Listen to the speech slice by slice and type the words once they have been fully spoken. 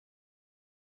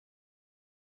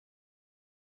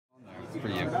for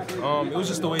you? It was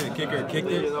just the way the kicker kicked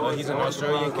it. He's an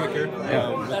Australian kicker.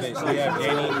 So we have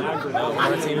Danny on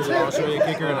our team is an Australian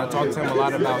kicker, and I talked to him a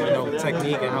lot about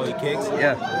technique and how he kicks.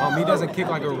 Yeah. He doesn't kick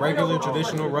like a regular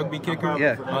traditional rugby kicker.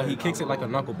 Yeah. He kicks it like a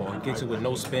knuckleball. He kicks it with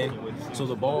no spin, so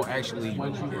the ball actually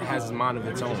has a mind of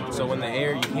its own. So in the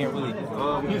air, you can't really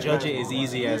judge it as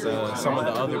easy as some of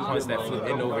the other punts that flip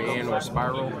end over end or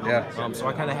spiral. Yeah. So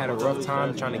I kind of had a rough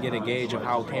time trying to get a gauge of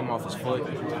how it came off his foot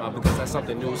because that's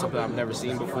something new, something I've never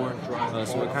seen before.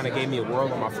 So it kind of gave me a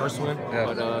whirl on my first one. Yeah.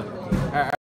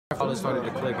 But all it started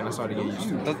to click and I started to get used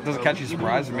to it. Does it catch you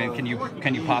surprised? I mean, can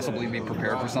you possibly be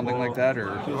prepared for something like that, or?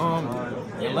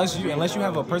 Unless you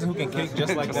have a person who can kick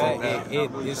just like that,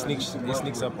 it sneaks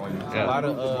up on you. Yeah. A lot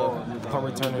of punt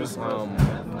returners,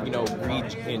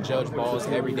 read and judge balls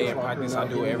every day in practice. I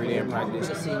do it every day in practice.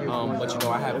 But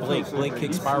I have Blake. Blake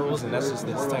kicks spirals, and that's just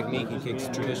his technique. He kicks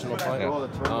traditional punt.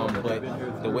 Yeah.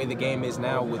 But the way the game is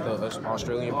now with the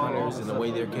Australian punters and the way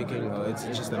they're kicking, it's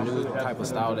just a new type of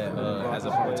style that as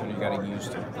a punt returner you got to get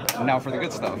used to. Now for the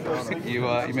good stuff. You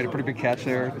made a pretty big catch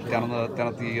there down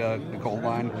at the goal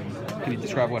line. Can you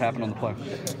describe what happened on the play?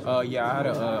 I had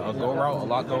a go route, a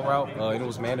lock go route. It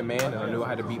was man to man, and I knew I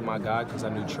had to beat my guy because I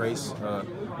knew Trace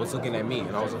was looking at me,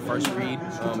 and I was the first read.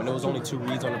 And there was only 2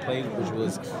 reads on the play, which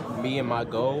was me and my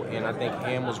go, and I think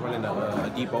Ham was running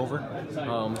a deep over.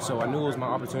 So I knew it was my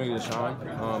opportunity to shine,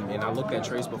 and I looked at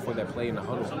Trace before that play in the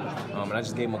huddle, and I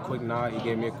just gave him a quick nod. He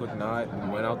gave me a quick nod, and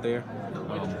we went out there.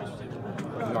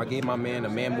 I gave my man a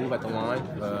man move at the line,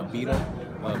 beat him.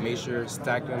 Made sure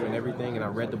stacked him and everything, and I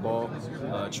read the ball,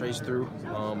 traced through,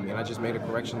 and I just made a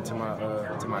correction to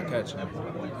my catch.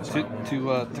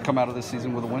 To come out of this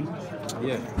season with a win?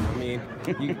 Yeah, I mean,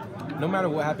 no matter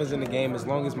what happens in the game, as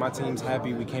long as my team's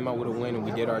happy, we came out with a win and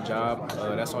we did our job.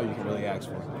 That's all you can really ask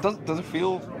for. Does it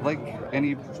feel like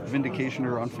any vindication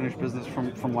or unfinished business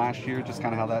from last year? Just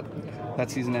kind of how that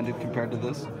season ended compared to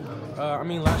this?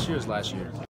 Last year is last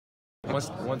year.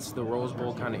 Once the Rose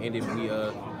Bowl kind of ended,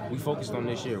 we focused on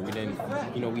this year. We didn't,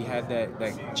 we had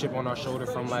that chip on our shoulder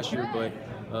from last year, but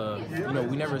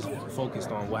we never focused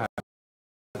on what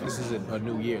happened. This is a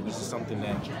new year. This is something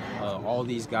that all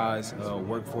these guys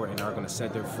work for and are going to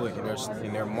set their foot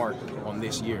and their mark on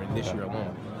this year and this year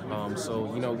alone. So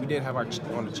we did have our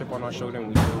chip on our shoulder, and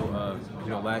we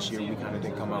knew last year we kind of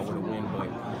didn't come out with a win,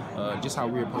 but just how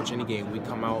we approach any game, we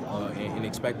come out and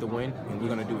expect to win, and we're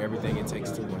going to do everything it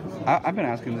takes to win. I've been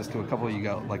asking this to a couple of you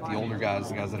guys, like the older guys,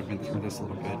 the guys that have been through this a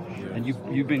little bit, and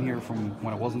you've been here from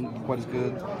when it wasn't quite as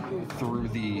good through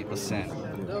the ascent.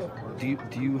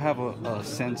 Do you have a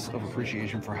sense of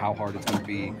appreciation for how hard it's going to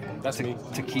be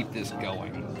to keep this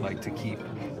going, like to keep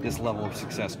this level of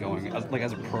success going,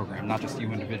 as a program, not just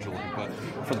you individually, but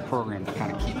for the program to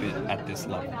kind of keep it at this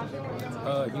level?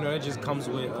 That just comes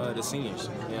with the seniors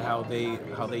and how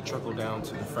they trickle down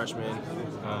to the freshmen,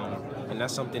 and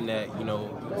that's something that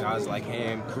guys like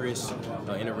Ham, Chris,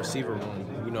 in a receiver room.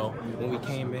 When we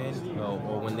came in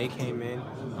or when they came in,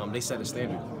 they set a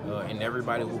standard, and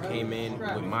everybody who came in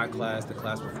with my class, the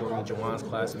class before me, Jawan's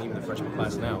class, and even the freshman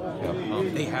class now,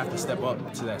 they have to step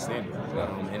up to that standard,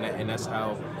 and that's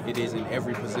how it is in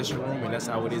every position room, and that's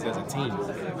how it is as a team,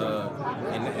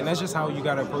 and that's just how you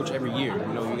got to approach every year.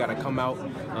 You got to come out,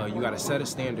 you got to set a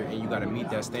standard, and you got to meet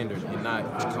that standard, and not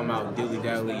come out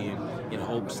dilly-dally and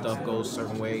hope stuff goes a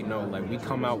certain way. No, like we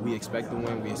come out, we expect to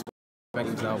win, we expect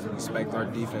things out, we expect our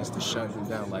defense to shut them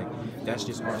down. Like that's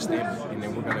just our standard, and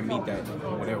then we're gonna meet that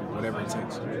whatever it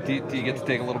takes. Do you get to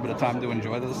take a little bit of time to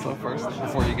enjoy this stuff first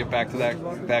before you get back to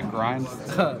that grind?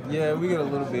 Yeah, we get a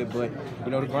little bit, but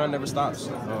the grind never stops.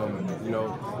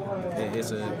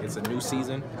 It's a new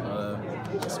season.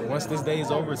 So once this day is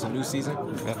over, it's a new season.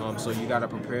 So you got to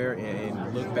prepare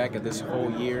and look back at this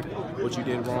whole year, what you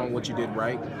did wrong, what you did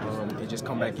right, and just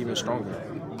come back even stronger.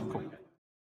 Cool.